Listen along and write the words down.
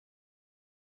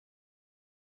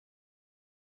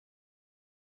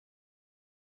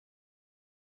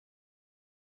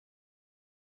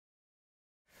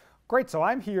Great, so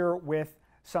I'm here with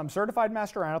some Certified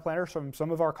Master Anaplanners from some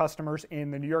of our customers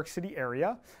in the New York City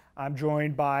area. I'm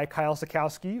joined by Kyle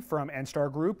Sikowski from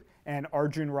NSTAR Group and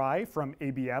Arjun Rai from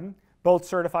ABM, both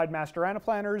Certified Master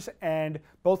Anaplanners and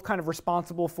both kind of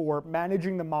responsible for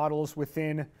managing the models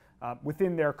within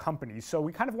their companies. So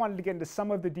we kind of wanted to get into some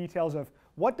of the details of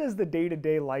what does the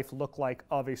day-to-day life look like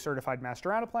of a Certified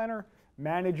Master Anaplanner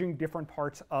managing different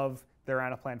parts of their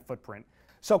Anaplan footprint.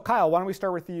 So Kyle, why don't we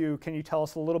start with you? Can you tell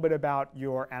us a little bit about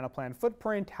your Anaplan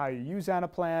footprint, how you use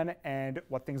Anaplan, and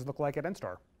what things look like at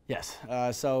NSTAR? Yes,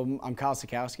 so I'm Kyle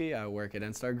Sikowski. I work at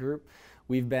NSTAR Group.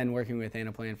 We've been working with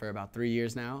Anaplan for about 3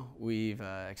 years now. We've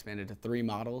expanded to 3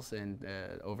 models and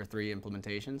over 3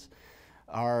 implementations.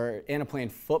 Our Anaplan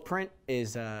footprint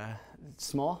is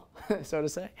small, so to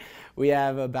say. We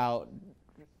have about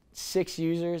 6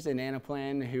 users in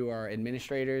Anaplan who are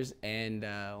administrators and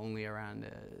only around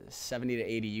 70 to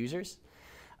 80 users.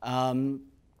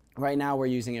 Right now we're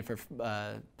using it for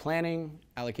planning,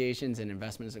 allocations, and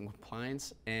investments and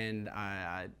compliance. And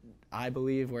I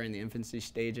believe we're in the infancy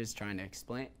stages trying to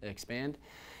expand.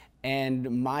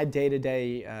 And my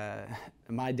day-to-day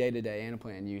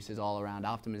Anaplan use is all around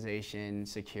optimization,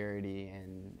 security,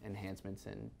 and enhancements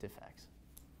and defects.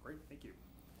 Great, thank you.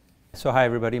 So hi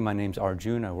everybody, my name's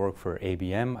Arjun. I work for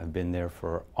ABM. I've been there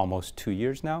for almost 2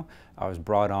 years now. I was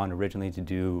brought on originally to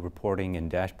do reporting and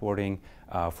dashboarding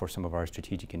for some of our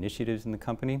strategic initiatives in the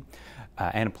company.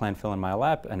 Anaplan fell in my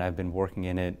lap and I've been working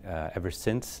in it ever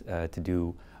since to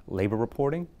do labor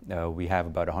reporting. We have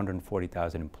about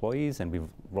 140,000 employees and we've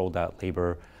rolled out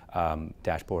labor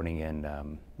dashboarding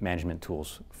and management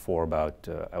tools for about,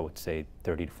 I would say,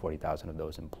 30 to 40,000 of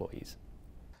those employees.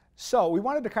 So we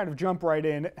wanted to kind of jump right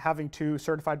in, having 2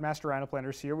 Certified Master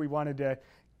Anaplanners here. We wanted to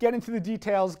get into the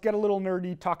details, get a little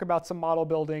nerdy, talk about some model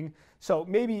building. So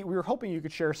maybe we were hoping you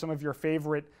could share some of your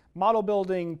favorite model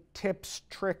building tips,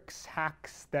 tricks,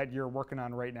 hacks that you're working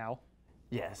on right now.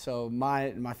 Yeah, so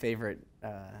my favorite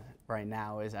right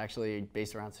now is actually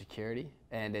based around security,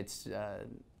 and it's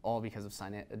all because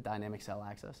of dynamic cell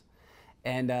access.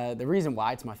 And the reason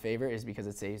why it's my favorite is because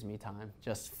it saves me time.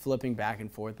 Just flipping back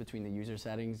and forth between the user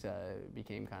settings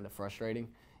became kind of frustrating.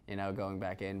 You know, going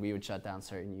back in, we would shut down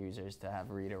certain users to have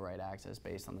read or write access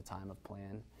based on the time of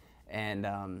plan.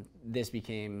 And this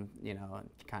became, you know,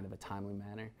 kind of a timely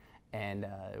manner. And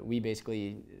we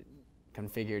basically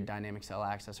configured dynamic cell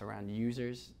access around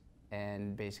users,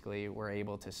 and basically we're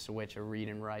able to switch a read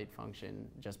and write function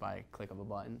just by a click of a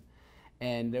button.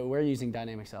 And we're using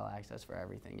dynamic cell access for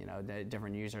everything. You know, the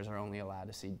different users are only allowed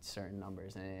to see certain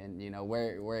numbers, and you know,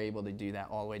 we're able to do that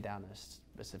all the way down to a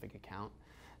specific account.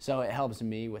 So it helps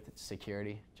me with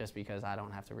security, just because I don't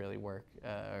have to really work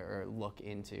or look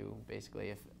into basically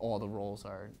if all the roles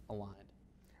are aligned.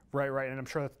 Right, and I'm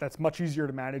sure that's much easier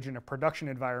to manage in a production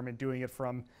environment, doing it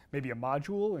from maybe a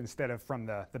module instead of from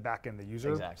the back end, the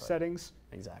user settings.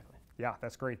 Exactly. Yeah,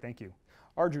 that's great, thank you.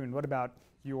 Arjun, what about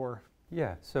your?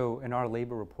 Yeah, so in our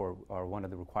labor report, one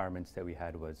of the requirements that we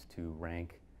had was to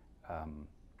rank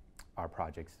our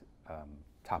projects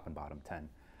top and bottom 10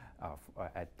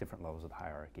 at different levels of the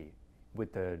hierarchy.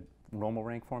 With the normal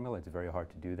rank formula, it's very hard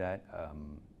to do that.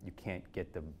 You can't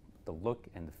get the look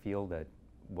and the feel that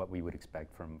what we would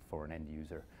expect for an end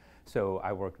user. So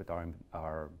I worked with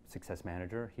our success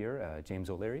manager here, James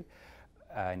O'Leary,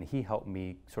 and he helped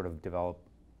me sort of develop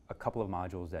a couple of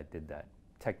modules that did that.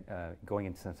 Going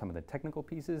into some of the technical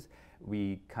pieces,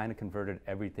 we kind of converted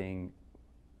everything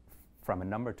from a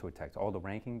number to a text. All the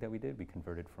ranking that we did, we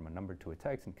converted from a number to a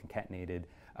text and concatenated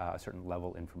a certain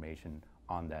level information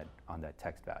on that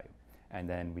text value. And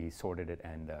then we sorted it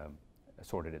and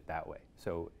sorted it that way.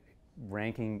 So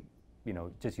ranking, you know,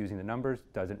 just using the numbers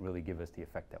doesn't really give us the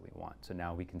effect that we want. So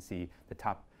now we can see the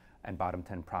top and bottom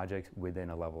 10 projects within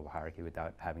a level of hierarchy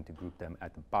without having to group them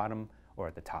at the bottom or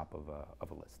at the top of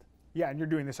a list. Yeah, and you're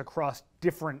doing this across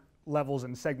different levels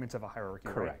and segments of a hierarchy,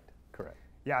 Correct, right? correct.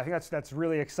 Yeah, I think that's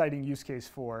really exciting use case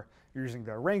for you're using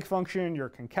the rank function, you're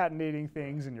concatenating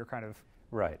things, and you're kind of...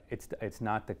 Right, it's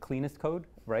not the cleanest code,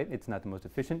 right? It's not the most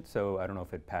efficient, so I don't know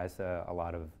if it passed a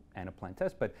lot of Anaplan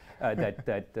tests, but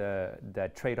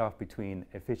that trade-off between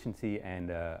efficiency and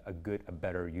a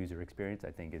better user experience,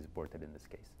 I think, is worth it in this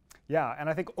case. Yeah, and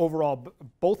I think overall,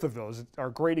 both of those are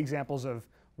great examples of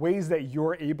ways that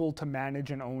you're able to manage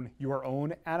and own your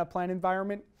own Anaplan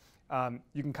environment.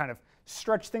 You can kind of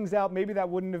stretch things out. Maybe that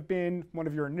wouldn't have been one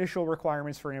of your initial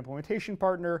requirements for an implementation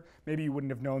partner. Maybe you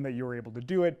wouldn't have known that you were able to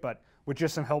do it, but with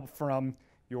just some help from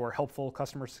your helpful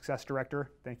customer success director,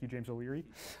 thank you, James O'Leary,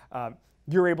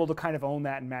 you're able to kind of own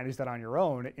that and manage that on your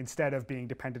own instead of being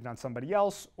dependent on somebody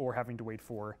else or having to wait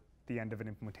for the end of an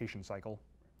implementation cycle.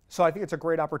 So I think it's a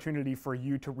great opportunity for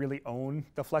you to really own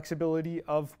the flexibility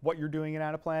of what you're doing in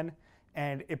Anaplan.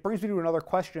 And it brings me to another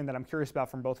question that I'm curious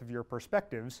about from both of your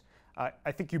perspectives.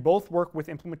 I think you both work with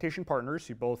implementation partners.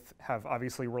 You both have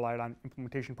obviously relied on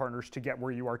implementation partners to get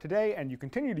where you are today, and you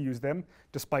continue to use them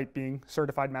despite being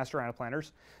certified master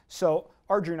Anaplanners. So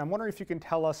Arjun, I'm wondering if you can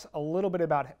tell us a little bit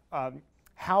about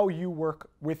how you work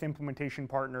with implementation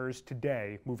partners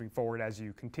today moving forward as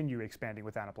you continue expanding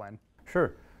with Anaplan.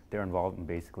 Sure. They're involved in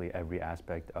basically every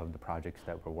aspect of the projects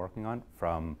that we're working on,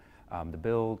 from the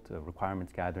build, to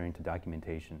requirements gathering, to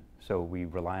documentation. So we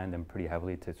rely on them pretty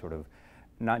heavily to sort of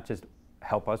not just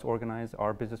help us organize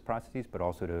our business processes, but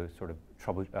also to sort of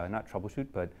not troubleshoot,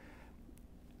 but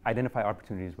identify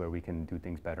opportunities where we can do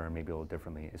things better and maybe a little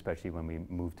differently, especially when we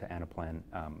move to Anaplan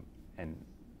and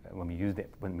when we use the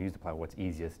platform, what's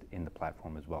easiest in the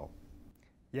platform as well.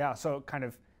 Yeah, so kind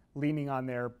of leaning on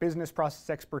their business process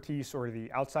expertise or the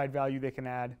outside value they can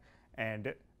add,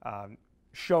 and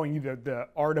showing you the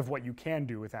art of what you can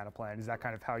do with Anaplan. Is that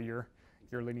kind of how you're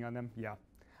leaning on them? Yeah,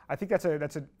 I think that's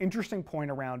an interesting point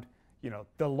around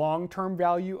the long-term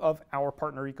value of our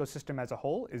partner ecosystem as a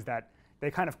whole. Is that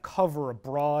they kind of cover a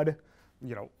broad,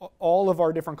 all of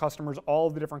our different customers, all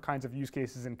of the different kinds of use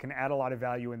cases, and can add a lot of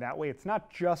value in that way. It's not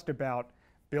just about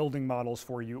building models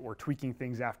for you or tweaking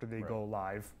things after they go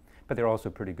live. But they're also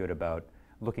pretty good about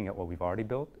looking at what we've already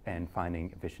built and finding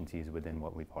efficiencies within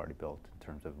what we've already built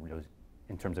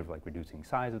in terms of like reducing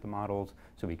size of the models,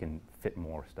 so we can fit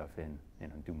more stuff in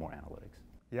and do more analytics.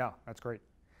 Yeah, that's great.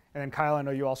 And then Kyle, I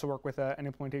know you also work with an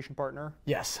implementation partner.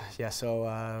 Yes.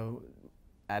 So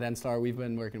at NSTAR, we've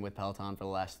been working with Peloton for the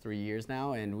last 3 years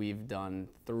now, and we've done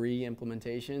 3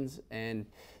 implementations. And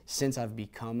since I've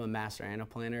become a master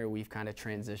Anaplanner, we've kind of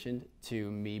transitioned to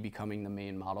me becoming the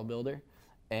main model builder,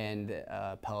 and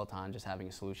Peloton just having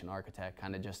a solution architect,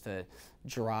 kind of just to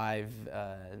drive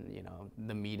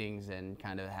the meetings and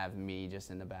kind of have me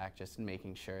just in the back, just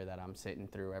making sure that I'm sitting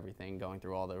through everything, going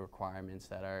through all the requirements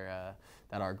that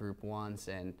our group wants.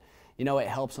 And it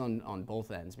helps on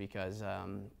both ends, because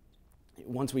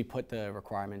once we put the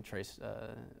requirement trace,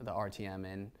 the RTM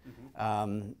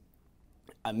in,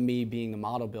 me being the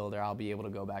model builder, I'll be able to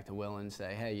go back to Will and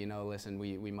say, hey, listen,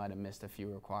 we might have missed a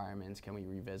few requirements. Can we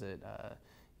revisit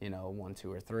 1,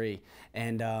 2, or 3?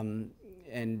 And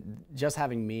just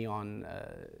having me on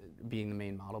being the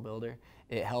main model builder,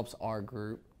 it helps our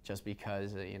group, just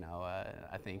because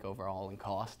I think overall in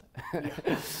cost,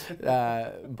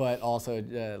 but also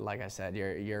like I said,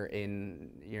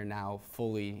 you're now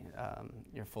fully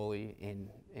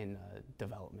in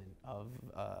development of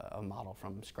a model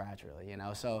from scratch, really.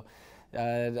 So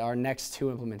our next 2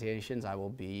 implementations, I will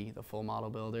be the full model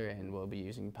builder, and we'll be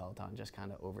using Peloton just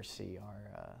kind of oversee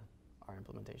our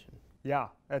implementation. Yeah,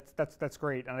 that's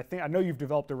great, and I know you've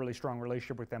developed a really strong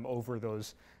relationship with them over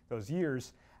those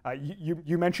years.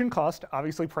 You mentioned cost.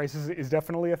 Obviously, price is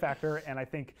definitely a factor, and I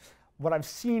think what I've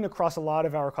seen across a lot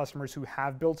of our customers who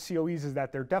have built CoEs is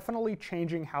that they're definitely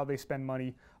changing how they spend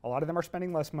money. A lot of them are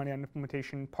spending less money on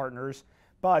implementation partners,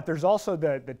 but there's also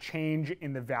the change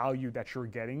in the value that you're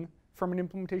getting from an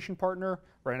implementation partner,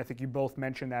 right? And I think you both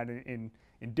mentioned that in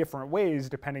different ways,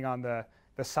 depending on the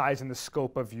size and the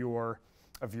scope of your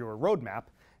roadmap.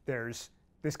 There's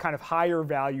this kind of higher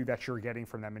value that you're getting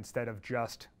from them, instead of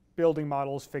just building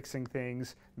models, fixing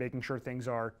things, making sure things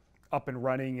are up and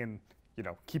running, and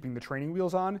keeping the training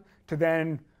wheels on, to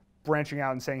then branching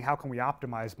out and saying, how can we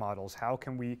optimize models? How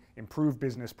can we improve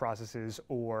business processes,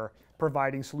 or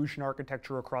providing solution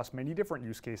architecture across many different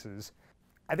use cases?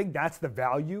 I think that's the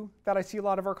value that I see a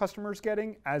lot of our customers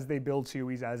getting as they build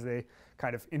CoEs, as they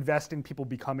kind of invest in people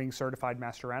becoming certified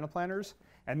master Anaplanners.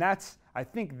 And I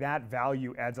think that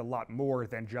value adds a lot more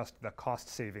than just the cost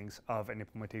savings of an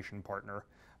implementation partner.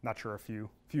 I'm not sure if you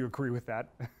agree with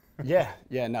that.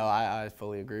 No, I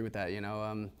fully agree with that.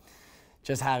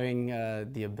 Just having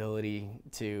the ability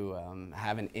to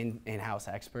have an in-house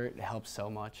expert helps so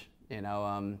much.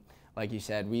 Like you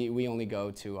said, we only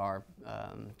go to our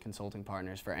consulting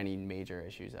partners for any major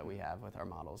issues that we have with our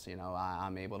models.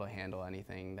 I'm able to handle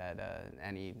anything that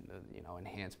any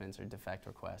enhancements or defect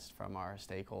requests from our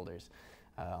stakeholders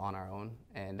on our own,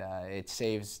 and it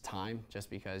saves time, just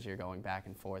because you're going back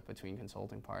and forth between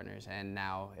consulting partners, and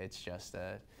now it's just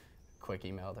a quick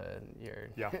email to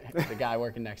the guy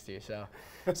working next to you. So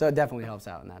it definitely helps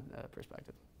out in that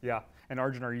perspective. Yeah, and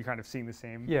Arjun, are you kind of seeing the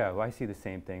same? Yeah, well, I see the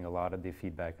same thing. A lot of the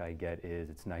feedback I get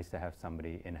is it's nice to have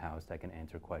somebody in-house that can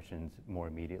answer questions more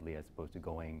immediately, as opposed to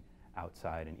going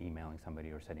outside and emailing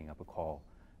somebody or setting up a call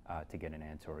to get an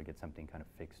answer or get something kind of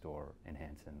fixed or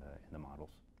enhanced in the models.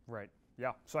 Right,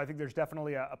 yeah. So I think there's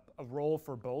definitely a role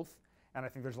for both. And I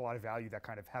think there's a lot of value that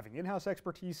kind of having in-house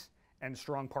expertise and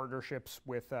strong partnerships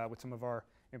with some of our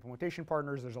implementation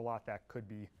partners. There's a lot that could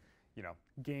be,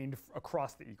 gained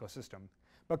across the ecosystem.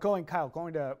 But Kyle,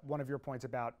 going to one of your points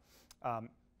about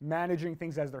managing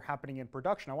things as they're happening in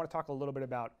production, I want to talk a little bit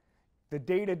about the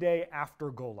day-to-day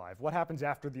after go live. What happens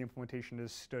after the implementation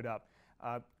is stood up?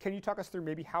 Can you talk us through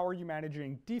maybe how are you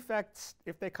managing defects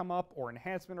if they come up, or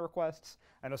enhancement requests?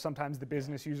 I know sometimes the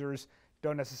business users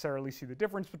don't necessarily see the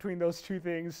difference between those two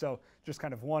things, so just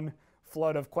kind of one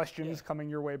flood of questions coming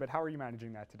your way, but how are you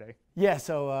managing that today? Yeah,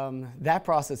 so that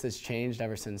process has changed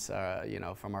ever since,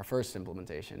 from our first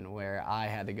implementation, where I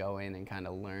had to go in and kind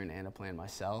of learn Anaplan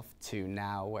myself, to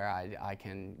now where I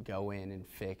can go in and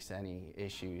fix any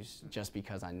issues just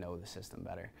because I know the system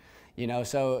better.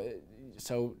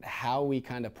 So how we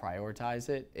kind of prioritize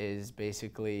it is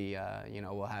basically,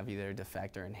 we'll have either a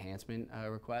defect or enhancement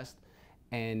request.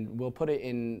 And we'll put it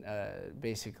in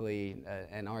basically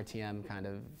an RTM kind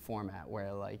of format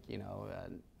where, all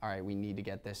right, we need to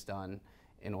get this done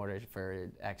in order for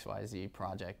XYZ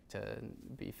project to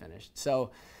be finished.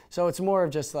 So it's more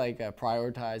of just like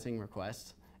prioritizing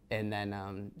requests, and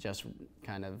then just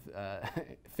kind of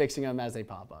fixing them as they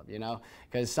pop up,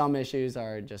 because some issues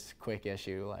are just quick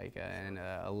issue, like and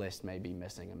a list may be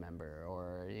missing a member,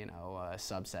 or a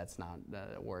subset's not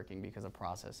working because a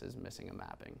process is missing a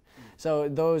mapping. So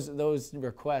those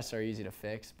requests are easy to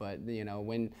fix, but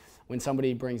when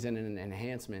somebody brings in an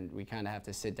enhancement, we kind of have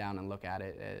to sit down and look at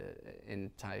it in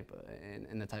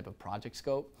the type of project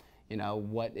scope.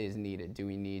 What is needed? Do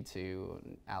we need to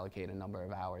allocate a number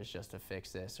of hours just to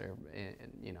fix this, or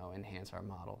enhance our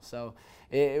model? So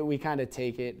we kind of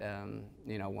take it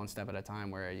one step at a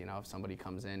time, where if somebody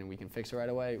comes in and we can fix it right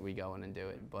away, we go in and do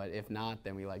it. But if not,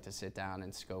 then we like to sit down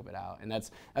and scope it out. And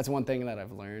that's one thing that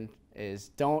I've learned is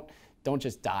don't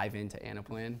just dive into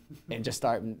Anaplan and just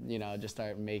start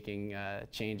making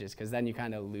changes, because then you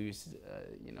kind of lose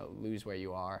where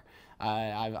you are.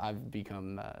 I've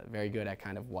become very good at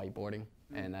kind of whiteboarding,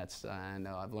 and I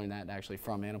know I've learned that actually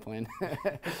from Anaplan.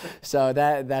 So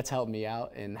that's helped me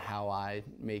out in how I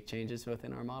make changes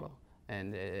within our model,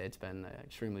 and it's been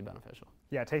extremely beneficial.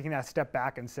 Yeah, taking that step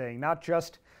back and saying not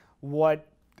just what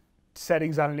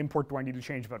settings on an import do I need to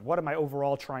change, but what am I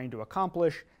overall trying to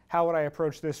accomplish? How would I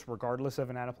approach this regardless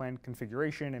of an Anaplan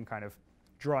configuration, and kind of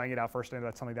drawing it out first. And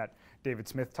that's something that David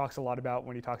Smith talks a lot about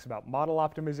when he talks about model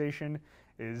optimization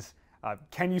is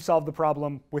can you solve the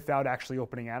problem without actually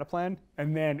opening Anaplan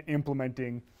and then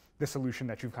implementing the solution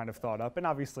that you've kind of thought up. And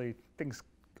obviously things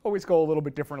always go a little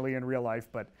bit differently in real life,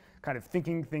 but kind of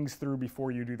thinking things through before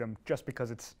you do them, just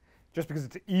because it's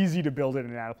easy to build it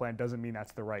in Anaplan doesn't mean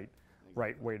that's the right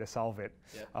way to solve it.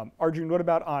 Yep. Arjun, what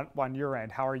about on your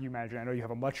end? How are you managing? I know you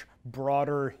have a much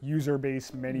broader user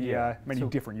base, many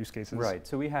different use cases. Right.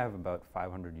 So we have about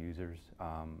 500 users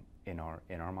in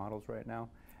our models right now.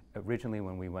 Originally,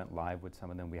 when we went live with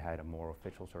some of them, we had a more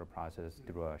official sort of process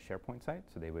through a SharePoint site.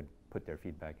 So they would put their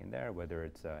feedback in there, whether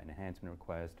it's an enhancement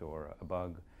request or a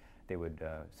bug. They would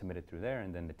submit it through there,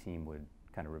 and then the team would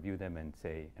kind of review them and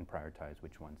prioritize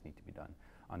which ones need to be done.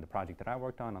 On the project that I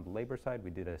worked on the labor side,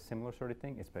 we did a similar sort of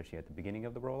thing, especially at the beginning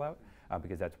of the rollout,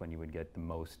 because that's when you would get the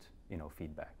most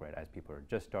feedback, right? As people are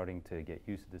just starting to get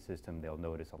used to the system, they'll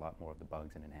notice a lot more of the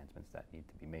bugs and enhancements that need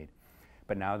to be made.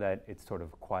 But now that it's sort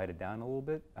of quieted down a little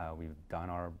bit,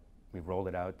 we've rolled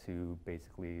it out to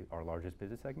basically our largest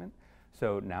business segment.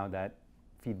 So now that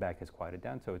feedback has quieted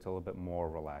down, so it's a little bit more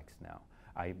relaxed now.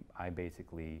 I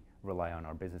basically rely on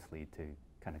our business lead to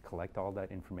kind of collect all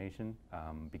that information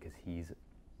because he's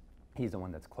the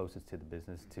one that's closest to the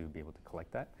business to be able to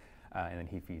collect that, and then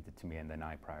he feeds it to me, and then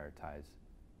I prioritize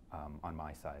on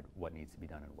my side what needs to be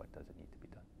done and what doesn't need to be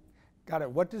done. Got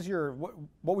it. What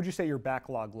would you say your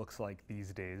backlog looks like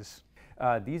these days?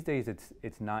 These days,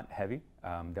 it's not heavy.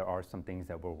 There are some things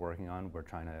that we're working on. We're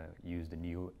trying to use the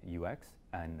new UX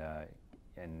and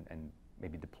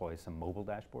maybe deploy some mobile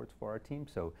dashboards for our team.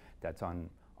 So that's on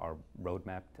our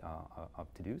roadmap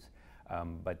of to-dos.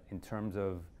 But in terms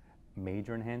of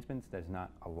major enhancements, there's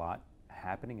not a lot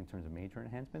happening in terms of major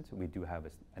enhancements. We do have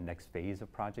a next phase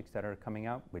of projects that are coming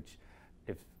out, which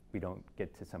if we don't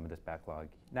get to some of this backlog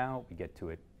now, we get to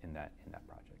it in that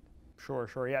project.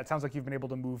 Sure. Yeah, it sounds like you've been able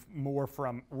to move more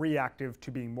from reactive to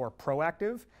being more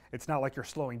proactive. It's not like you're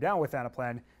slowing down with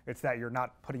Anaplan, it's that you're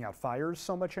not putting out fires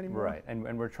so much anymore. Right,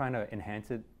 and we're trying to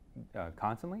enhance it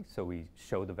constantly, so we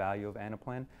show the value of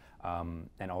Anaplan,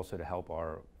 and also to help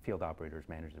our field operators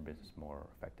manage their business more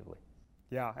effectively.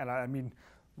 Yeah, and I mean,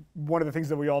 one of the things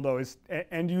that we all know is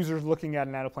end users looking at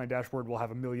an Anaplan dashboard will have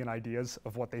a million ideas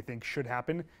of what they think should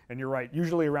happen. And you're right,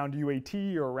 usually around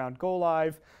UAT or around go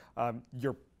live,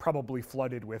 you're probably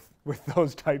flooded with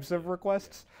those types of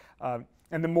requests.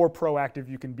 And the more proactive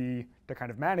you can be to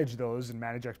kind of manage those and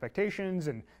manage expectations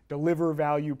and deliver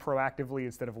value proactively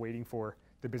instead of waiting for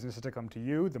the business to come to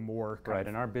you, the more right.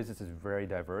 And our business is very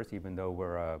diverse, even though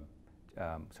we're a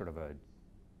sort of a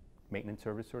maintenance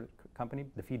service sort of company.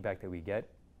 The feedback that we get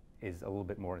is a little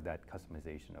bit more of that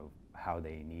customization of how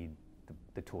they need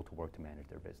the tool to work to manage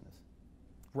their business.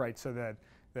 Right. So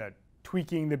that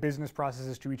tweaking the business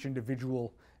processes to each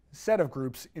individual set of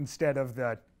groups instead of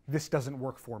that this doesn't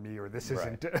work for me or this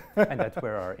isn't. And that's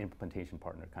where our implementation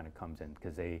partner kind of comes in,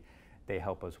 because they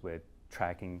help us with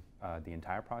tracking the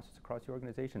entire process across the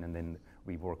organization, and then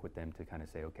we work with them to kind of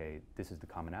say, okay, this is the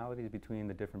commonalities between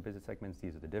the different business segments,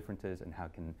 these are the differences, and how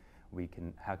can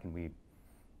we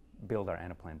build our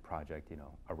Anaplan project,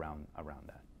 around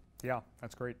that. Yeah,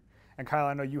 that's great. And Kyle,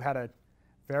 I know you had a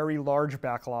very large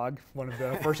backlog one of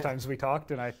the first times we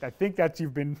talked, and I think that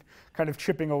you've been kind of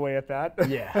chipping away at that.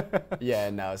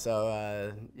 No.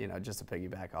 So just to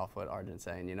piggyback off what Arjun's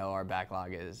saying, our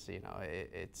backlog is,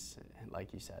 it's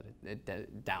like you said, it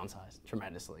downsized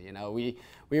tremendously.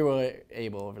 We were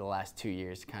able over the last 2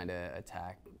 years to kind of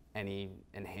attack any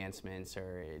enhancements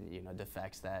or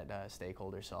defects that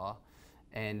stakeholders saw.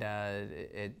 And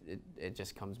it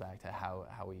just comes back to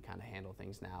how we kind of handle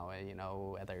things now,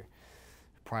 whether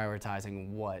prioritizing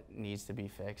what needs to be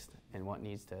fixed and what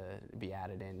needs to be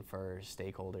added in for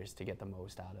stakeholders to get the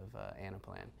most out of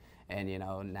Anaplan. And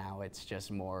now it's just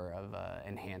more of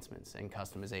enhancements and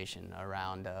customization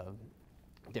around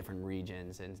different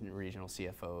regions and regional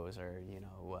CFOs or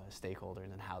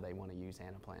stakeholders and how they want to use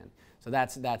Anaplan. So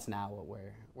that's now what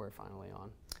we're finally on.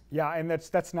 Yeah, and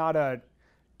that's not a.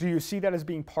 Do you see that as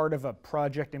being part of a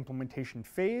project implementation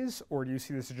phase, or do you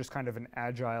see this as just kind of an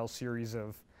agile series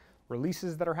of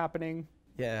releases that are happening?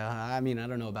 Yeah, I mean, I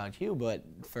don't know about you, but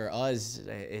for us,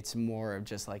 it's more of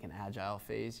just like an agile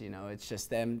phase. It's just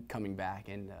them coming back,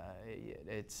 and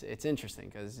it's interesting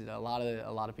because a lot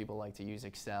of people like to use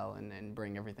Excel and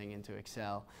bring everything into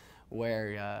Excel.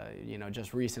 Where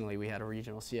just recently we had a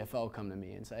regional CFO come to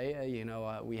me and say,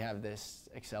 hey, we have this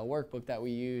Excel workbook that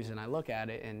we use, and I look at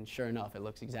it, and sure enough, it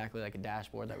looks exactly like a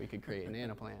dashboard that we could create in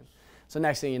Anaplan. So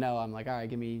next thing you know, I'm like, all right,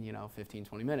 give me 15,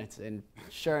 20 minutes, and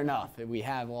sure enough, we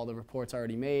have all the reports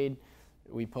already made.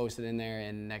 We post it in there,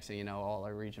 and next thing you know, all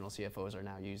our regional CFOs are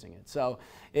now using it. So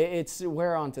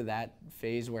we're onto that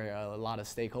phase where a lot of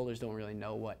stakeholders don't really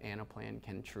know what Anaplan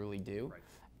can truly do. Right.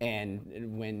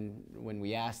 And when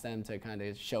we ask them to kind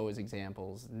of show us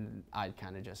examples, I'd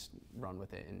kind of just run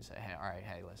with it and say, hey, all right,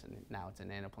 hey, listen, now it's an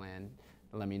Anaplan.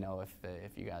 Let me know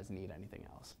if you guys need anything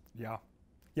else. Yeah.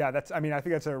 Yeah, I think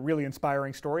that's a really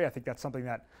inspiring story. I think that's something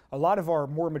that a lot of our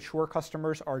more mature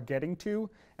customers are getting to,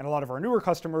 and a lot of our newer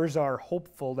customers are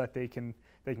hopeful that they can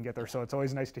get there. So it's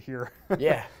always nice to hear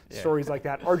stories like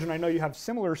that. Arjun, I know you have a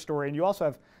similar story, and you also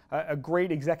have a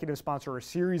great executive sponsor, or a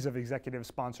series of executive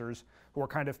sponsors who are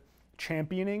kind of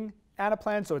championing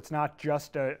Anaplan. So it's not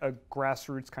just a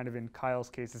grassroots, kind of in Kyle's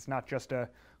case, it's not just a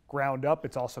ground up,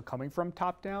 it's also coming from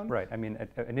top down. Right. I mean,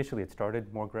 initially it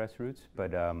started more grassroots,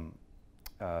 but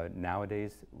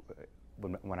nowadays,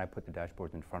 when I put the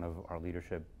dashboards in front of our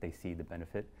leadership, they see the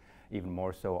benefit. Even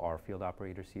more so, our field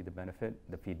operators see the benefit.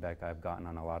 The feedback I've gotten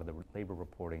on a lot of the labor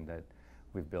reporting that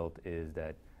we've built is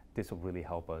that this will really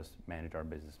help us manage our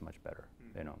business much better.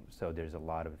 So there's a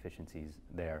lot of efficiencies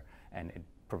there, and it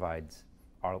provides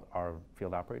our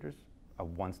field operators a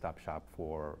one-stop shop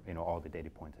for all the data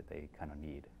points that they kind of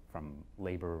need, from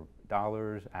labor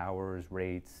dollars, hours,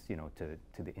 rates,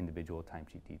 to the individual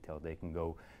timesheet detail. They can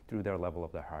go through their level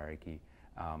of the hierarchy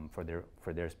for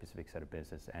their specific set of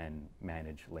business and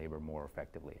manage labor more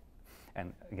effectively.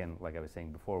 And again, like I was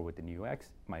saying before, with the new UX,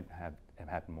 might have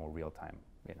happened more real time,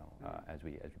 as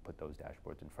we put those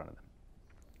dashboards in front of them.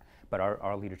 But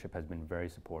our leadership has been very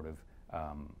supportive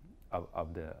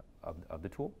of the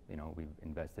tool. We've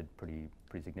invested pretty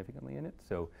significantly in it.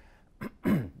 So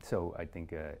I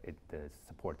think it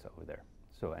supports over there.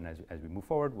 So, and as we move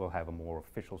forward, we'll have a more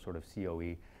official sort of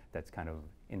COE that's kind of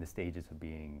in the stages of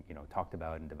being talked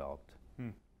about and developed.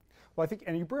 Well, I think,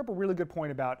 and you brought up a really good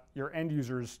point about your end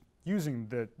users using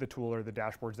the tool or the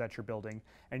dashboards that you're building,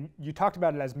 and you talked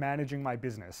about it as managing my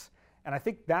business. And I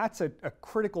think that's a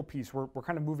critical piece. We're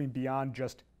kind of moving beyond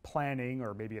just planning,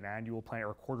 or maybe an annual plan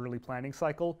or quarterly planning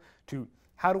cycle, to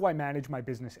how do I manage my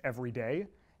business every day?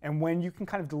 And when you can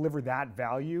kind of deliver that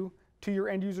value to your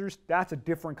end users, that's a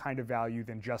different kind of value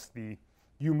than just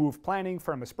you move planning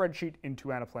from a spreadsheet into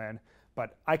Anaplan,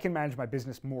 but I can manage my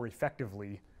business more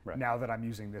effectively now that I'm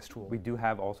using this tool. We do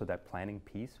have also that planning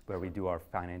piece where we do our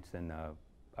finance and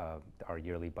our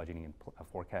yearly budgeting and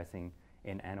forecasting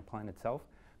in Anaplan itself.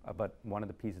 But one of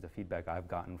the pieces of feedback I've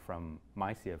gotten from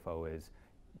my CFO is,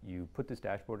 you put this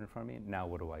dashboard in front of me, now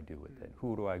what do I do with it?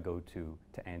 Who do I go to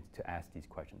ask these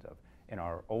questions of? In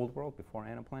our old world, before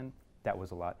Anaplan, that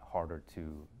was a lot harder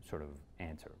to sort of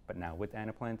answer. But now with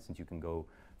Anaplan, since you can go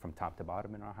from top to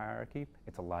bottom in our hierarchy,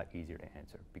 it's a lot easier to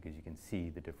answer because you can see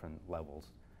the different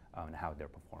levels and how they're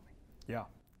performing. Yeah.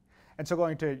 And so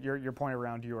going to your point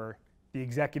around the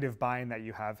executive buy-in that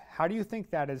you have, how do you think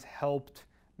that has helped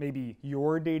maybe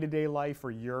your day-to-day life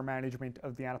or your management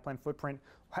of the Anaplan footprint?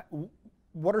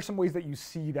 What are some ways that you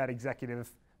see that executive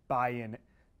buy-in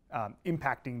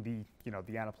impacting the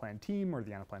Anaplan team or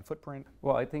the Anaplan footprint?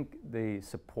 Well, I think the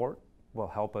support will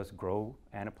help us grow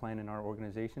Anaplan in our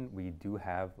organization. We do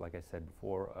have, like I said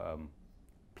before,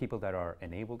 people that are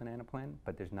enabled in Anaplan,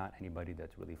 but there's not anybody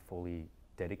that's really fully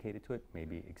dedicated to it,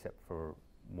 maybe except for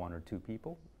 1 or 2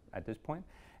 people at this point.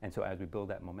 And so as we build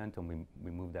that momentum,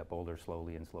 we move that boulder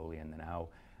slowly, and then now,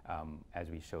 as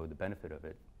we show the benefit of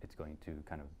it, it's going to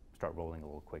kind of start rolling a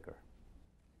little quicker.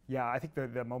 Yeah, I think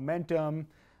the momentum,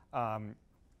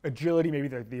 agility, maybe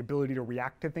the ability to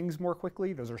react to things more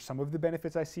quickly, those are some of the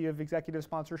benefits I see of executive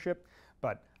sponsorship.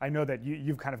 But I know that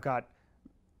you've kind of got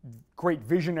great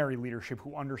visionary leadership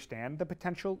who understand the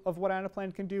potential of what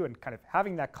Anaplan can do, and kind of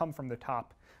having that come from the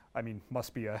top, I mean,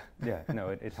 must be a... Yeah, no,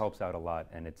 it helps out a lot,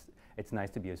 and it's nice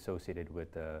to be associated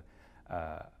with a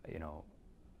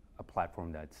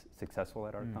platform that's successful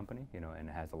at our company, and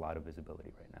has a lot of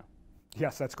visibility right now.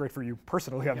 Yes, that's great for you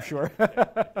personally, I'm sure.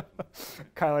 Yeah.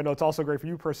 Kyle, I know it's also great for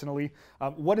you personally.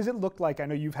 What does it look like? I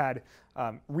know you've had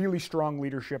really strong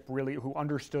leadership, who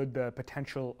understood the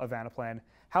potential of Anaplan.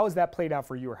 How has that played out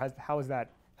for you, or how has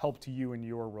that helped you in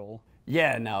your role?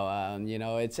 Yeah,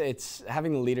 no, it's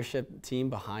having the leadership team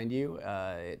behind you.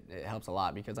 It helps a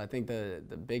lot, because I think the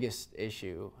biggest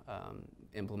issue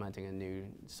implementing a new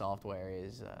software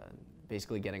is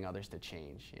basically getting others to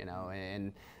change.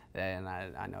 And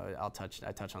I know I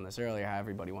touched on this earlier, how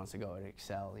everybody wants to go and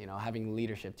excel. Having the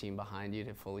leadership team behind you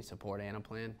to fully support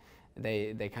Anaplan,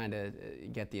 they kind of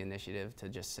get the initiative to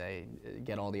just say,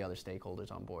 get all the other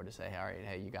stakeholders on board to say, all right,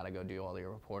 hey, you got to go do all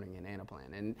your reporting in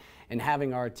Anaplan. And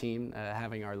having our team,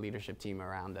 having our leadership team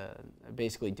around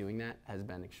basically doing that has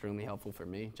been extremely helpful for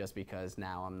me, just because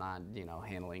now I'm not,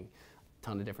 handling a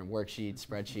ton of different worksheets,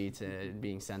 spreadsheets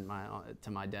being sent to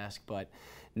my desk. But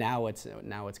now what's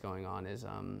going on is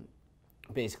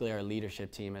basically our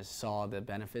leadership team has saw the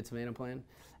benefits of Anaplan,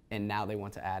 and now they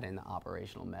want to add in the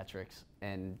operational metrics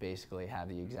and basically have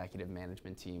the executive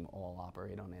management team all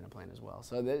operate on Anaplan as well.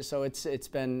 So it's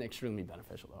been extremely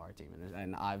beneficial to our team,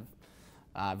 and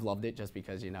I've loved it, just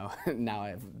because now I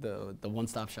have the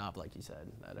one-stop shop, like you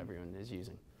said, that everyone is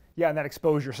using. Yeah, and that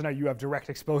exposure. So now you have direct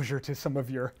exposure to some of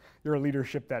your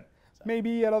leadership that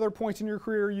maybe at other points in your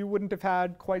career you wouldn't have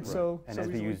had quite so. And so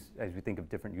as we think of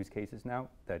different use cases now,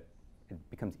 that it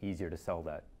becomes easier to sell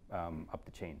that up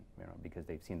the chain, because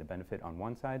they've seen the benefit on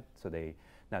one side. So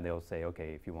now they'll say,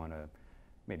 okay, if you want to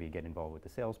maybe get involved with the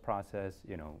sales process,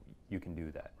 you can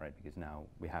do that, right? Because now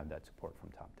we have that support from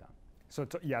top down. So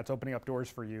it's opening up doors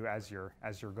for you as you're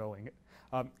going.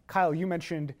 Kyle, you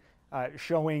mentioned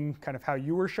showing kind of how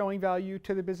you were showing value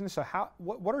to the business. So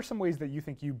what are some ways that you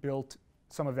think you built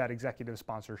some of that executive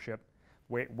sponsorship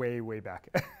way back?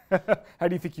 How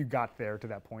do you think you got there to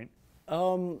that point?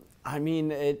 I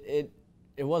mean, it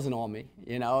wasn't all me,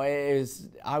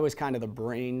 I was kind of the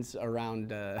brains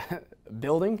around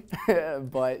building,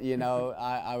 but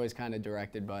I was kind of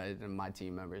directed by my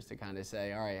team members to kind of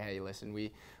say, all right, hey, listen,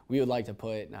 we would like to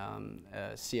put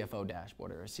a CFO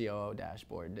dashboard or a COO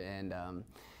dashboard,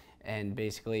 and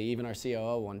basically even our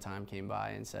COO one time came by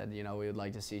and said, we would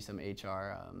like to see some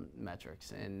HR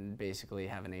metrics and basically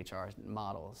have an HR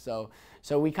model. So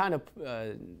we kind of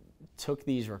took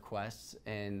these requests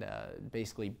and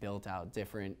basically built out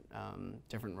different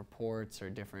reports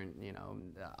or different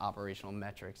operational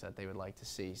metrics that they would like to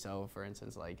see. So for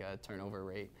instance, like a turnover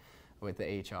rate with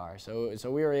the HR. So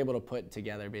we were able to put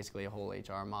together basically a whole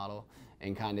HR model,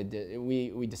 and kind of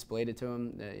we displayed it to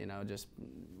them, just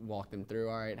walked them through,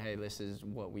 all right, hey, this is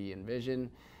what we envision.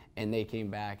 And they came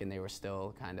back and they were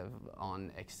still kind of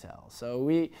on Excel. So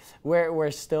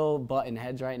we're still butting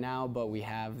heads right now, but we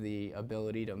have the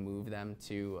ability to move them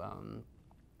to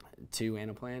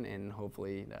Anaplan, and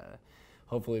hopefully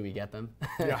we get them.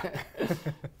 Yeah.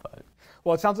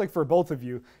 Well, it sounds like for both of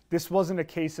you, this wasn't a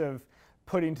case of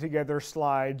putting together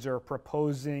slides or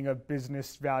proposing a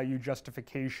business value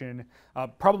justification.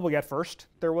 Probably at first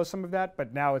there was some of that,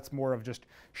 but now it's more of just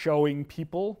showing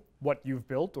people what you've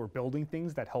built, or building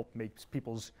things that help make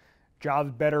people's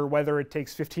jobs better, whether it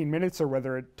takes 15 minutes or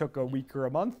whether it took a week or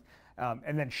a month,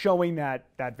 and then showing that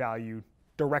value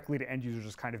directly to end users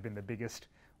has kind of been the biggest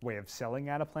way of selling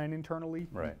Anaplan internally.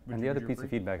 Right. And the other piece of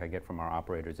feedback I get from our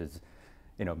operators is,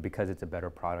 because it's a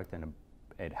better product and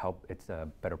it's a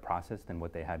better process than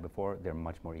what they had before, they're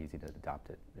much more easy to adopt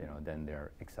it, than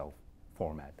their Excel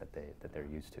format that they're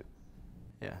used to.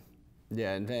 Yeah.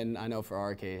 Yeah, and then I know for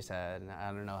our case, and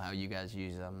I don't know how you guys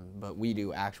use them, but we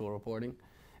do actual reporting.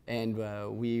 And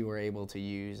we were able to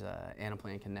use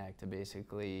Anaplan Connect to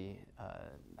basically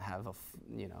have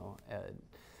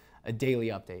a daily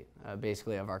update,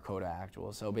 basically of our CODA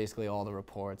actuals. So basically all the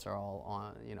reports are all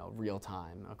on, real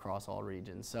time across all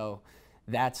regions. So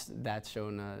that's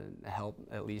shown help,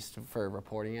 at least for a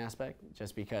reporting aspect,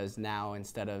 just because now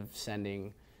instead of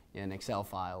sending an Excel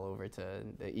file over to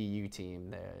the EU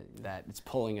team, that it's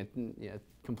pulling a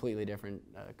completely different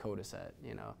CODA set,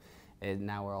 and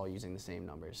now we're all using the same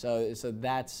numbers. So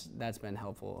that's been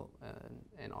helpful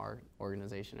in our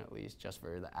organization, at least, just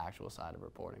for the actual side of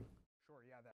reporting.